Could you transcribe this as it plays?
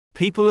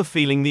People are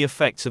feeling the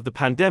effects of the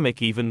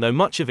pandemic even though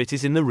much of it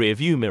is in the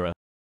rearview mirror.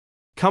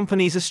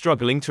 Companies are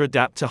struggling to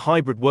adapt to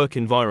hybrid work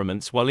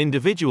environments while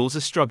individuals are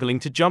struggling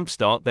to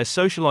jumpstart their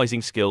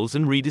socializing skills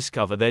and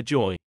rediscover their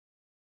joy.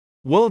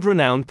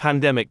 World-renowned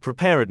pandemic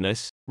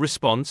preparedness,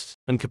 response,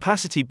 and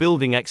capacity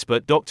building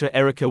expert Dr.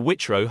 Erica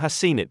Whitrow has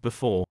seen it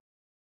before.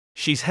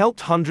 She's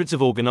helped hundreds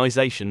of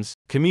organizations,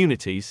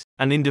 communities,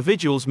 and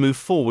individuals move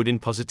forward in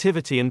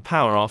positivity and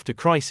power after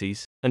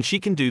crises, and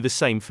she can do the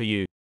same for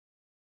you.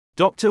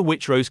 Dr.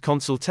 Whitrow's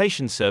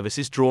consultation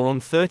services draw on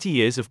 30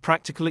 years of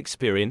practical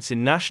experience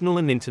in national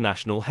and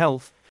international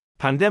health,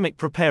 pandemic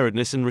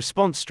preparedness and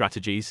response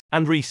strategies,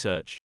 and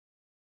research.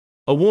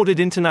 Awarded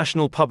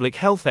International Public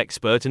Health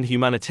Expert and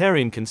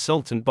Humanitarian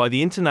Consultant by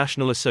the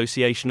International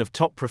Association of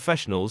Top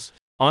Professionals,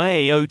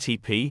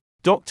 IAOTP,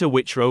 Dr.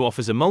 Whitrow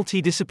offers a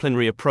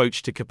multidisciplinary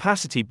approach to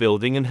capacity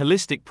building and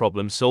holistic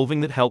problem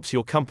solving that helps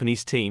your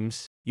company's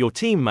teams, your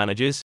team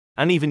managers,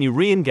 and even you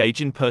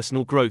re-engage in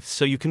personal growth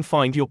so you can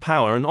find your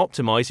power and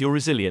optimize your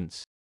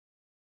resilience.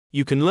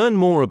 You can learn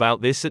more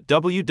about this at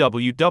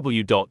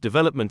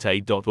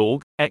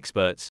www.developmentaid.org.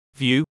 Experts,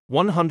 view,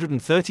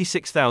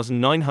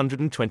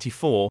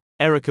 136,924,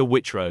 Erica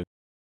Whitrow.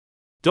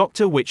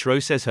 Dr.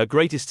 Whitrow says her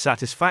greatest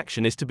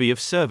satisfaction is to be of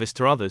service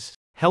to others,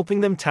 helping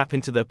them tap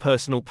into their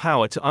personal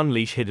power to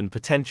unleash hidden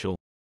potential.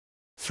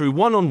 Through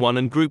one-on-one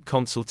and group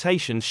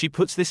consultations, she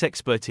puts this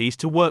expertise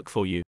to work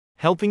for you,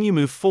 helping you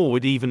move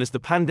forward even as the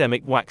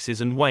pandemic waxes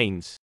and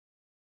wanes.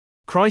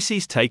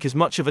 Crises take as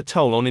much of a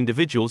toll on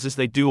individuals as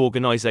they do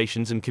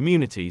organizations and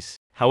communities.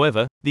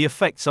 However, the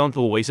effects aren't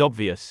always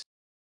obvious.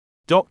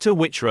 Dr.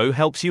 Whitrow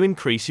helps you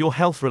increase your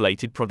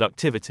health-related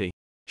productivity.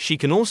 She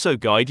can also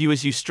guide you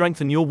as you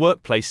strengthen your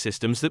workplace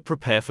systems that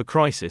prepare for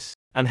crisis,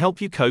 and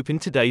help you cope in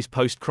today's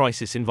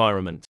post-crisis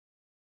environment.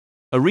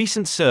 A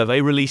recent survey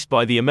released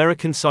by the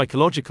American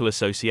Psychological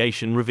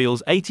Association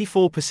reveals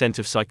 84%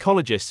 of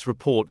psychologists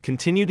report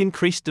continued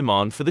increased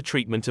demand for the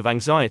treatment of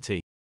anxiety.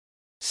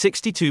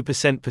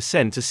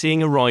 62% are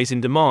seeing a rise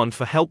in demand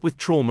for help with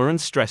trauma and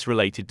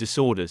stress-related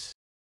disorders.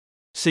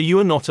 So you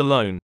are not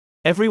alone.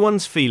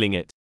 Everyone's feeling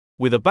it.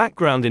 With a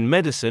background in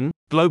medicine,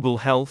 global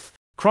health,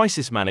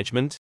 crisis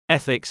management,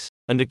 ethics,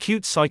 and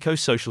acute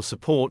psychosocial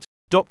support,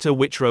 Dr.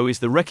 Whitrow is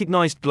the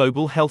recognized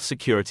global health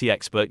security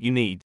expert you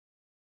need.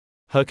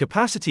 Her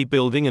capacity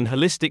building and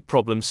holistic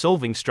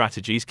problem-solving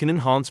strategies can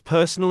enhance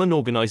personal and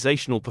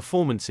organizational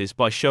performances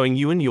by showing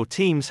you and your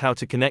teams how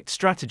to connect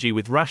strategy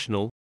with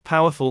rational,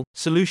 powerful,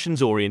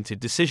 solutions-oriented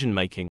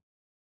decision-making.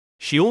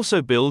 She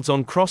also builds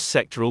on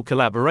cross-sectoral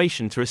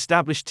collaboration to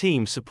establish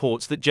team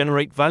supports that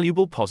generate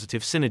valuable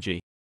positive synergy.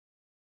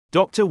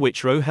 Dr.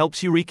 Whitrow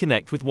helps you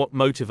reconnect with what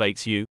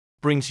motivates you,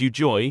 brings you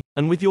joy,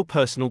 and with your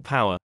personal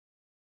power.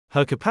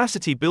 Her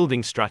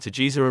capacity-building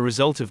strategies are a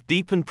result of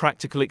deep and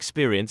practical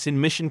experience in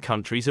mission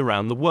countries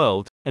around the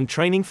world, and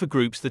training for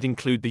groups that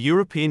include the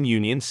European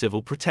Union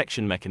Civil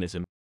Protection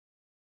Mechanism.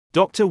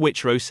 Dr.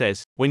 Whitrow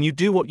says, when you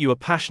do what you are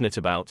passionate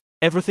about,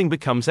 everything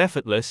becomes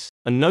effortless,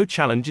 and no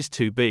challenge is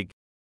too big.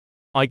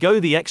 I go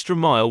the extra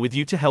mile with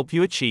you to help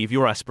you achieve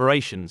your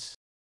aspirations.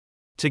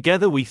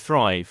 Together we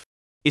thrive.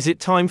 Is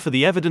it time for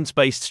the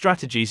evidence-based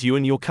strategies you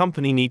and your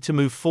company need to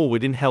move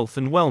forward in health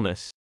and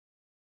wellness?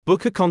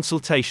 Book a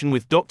consultation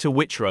with Dr.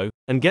 Whitrow,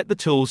 and get the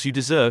tools you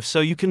deserve so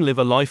you can live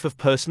a life of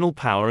personal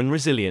power and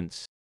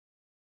resilience.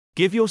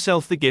 Give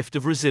yourself the gift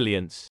of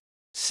resilience.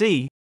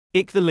 See,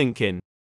 the link in